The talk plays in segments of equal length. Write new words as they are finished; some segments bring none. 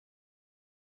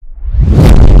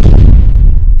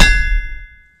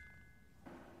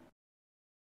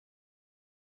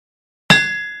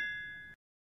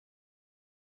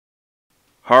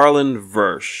HARLEN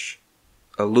VERSH,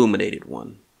 Illuminated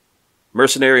One.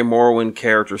 Mercenary Morrowind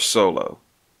character solo.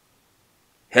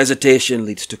 Hesitation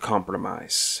leads to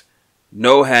compromise.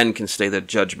 No hand can stay the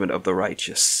judgment of the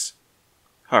righteous.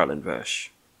 HARLEN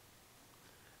VERSH.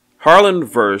 HARLEN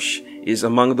VERSH is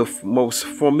among the most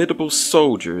formidable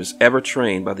soldiers ever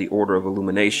trained by the Order of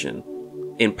Illumination.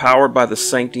 Empowered by the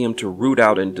Sanctium to root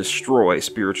out and destroy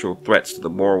spiritual threats to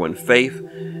the Morrowind faith,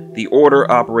 the Order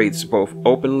operates both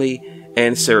openly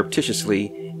and surreptitiously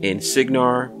in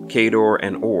Cygnar, Cador,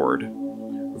 and Ord.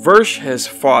 Versh has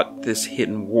fought this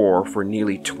hidden war for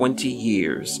nearly 20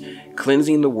 years,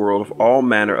 cleansing the world of all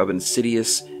manner of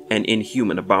insidious and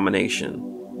inhuman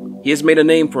abomination. He has made a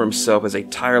name for himself as a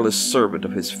tireless servant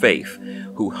of his faith,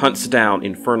 who hunts down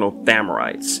infernal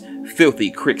Thamarites, filthy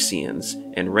Crixians,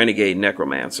 and renegade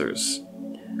necromancers.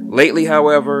 Lately,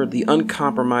 however, the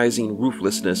uncompromising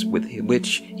ruthlessness with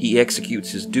which he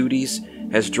executes his duties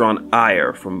has drawn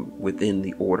ire from within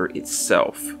the Order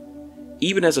itself.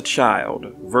 Even as a child,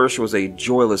 Versh was a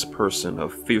joyless person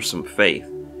of fearsome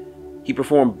faith. He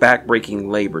performed back-breaking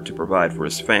labor to provide for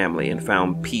his family and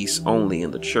found peace only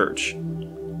in the church.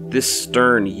 This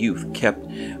stern youth kept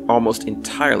almost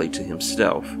entirely to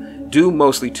himself, due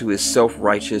mostly to his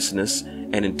self-righteousness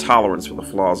and intolerance for the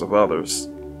flaws of others.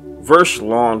 Versh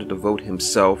longed to devote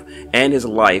himself and his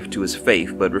life to his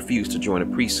faith, but refused to join a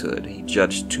priesthood he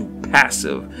judged too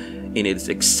passive in its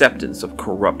acceptance of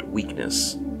corrupt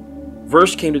weakness.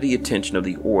 Versh came to the attention of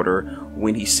the Order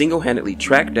when he single-handedly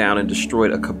tracked down and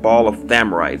destroyed a cabal of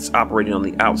Thamarites operating on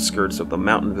the outskirts of the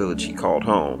mountain village he called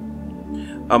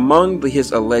home. Among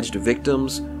his alleged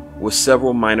victims were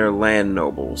several minor land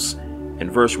nobles, and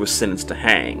Versh was sentenced to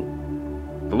hang.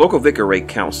 The local Vicarate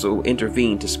Council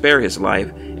intervened to spare his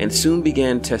life and soon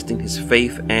began testing his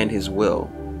faith and his will.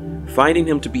 Finding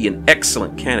him to be an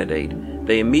excellent candidate,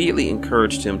 they immediately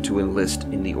encouraged him to enlist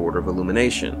in the Order of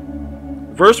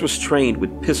Illumination. Versh was trained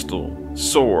with pistol,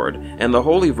 sword, and the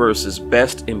holy verses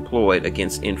best employed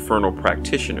against infernal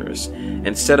practitioners,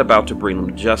 and set about to bring them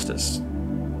to justice.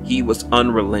 He was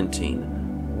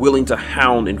unrelenting, willing to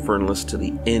hound infernalists to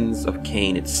the ends of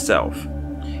Caen itself.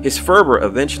 His fervor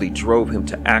eventually drove him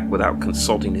to act without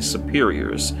consulting his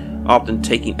superiors, often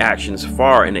taking actions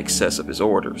far in excess of his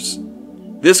orders.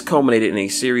 This culminated in a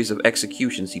series of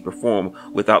executions he performed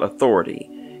without authority,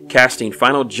 casting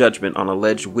final judgment on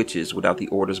alleged witches without the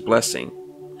Order's blessing.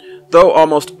 Though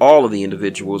almost all of the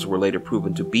individuals were later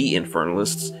proven to be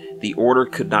infernalists, the Order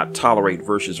could not tolerate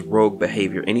Versh's rogue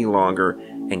behavior any longer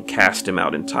and cast him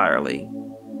out entirely.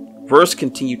 Versh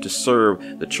continued to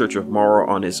serve the Church of Morrow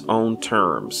on his own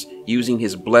terms, using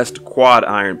his blessed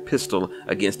quad-iron pistol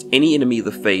against any enemy of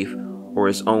the faith or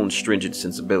his own stringent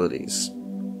sensibilities.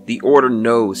 The Order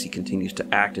knows he continues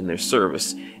to act in their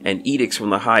service, and edicts from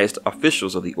the highest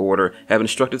officials of the Order have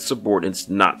instructed subordinates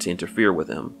not to interfere with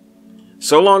him.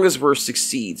 So long as Versh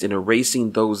succeeds in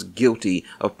erasing those guilty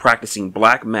of practicing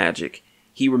black magic,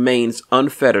 he remains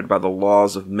unfettered by the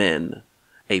laws of men,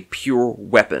 a pure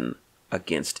weapon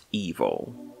against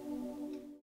evil.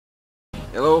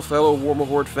 Hello fellow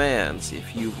Warmahorde fans,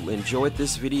 if you enjoyed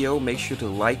this video, make sure to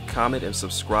like, comment, and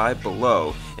subscribe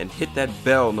below, and hit that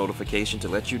bell notification to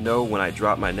let you know when I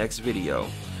drop my next video.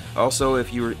 Also,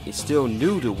 if you're still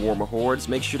new to Warmahordes,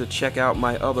 make sure to check out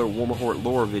my other Warmahorde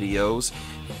lore videos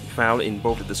found in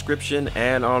both the description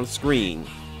and on screen.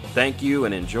 Thank you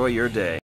and enjoy your day.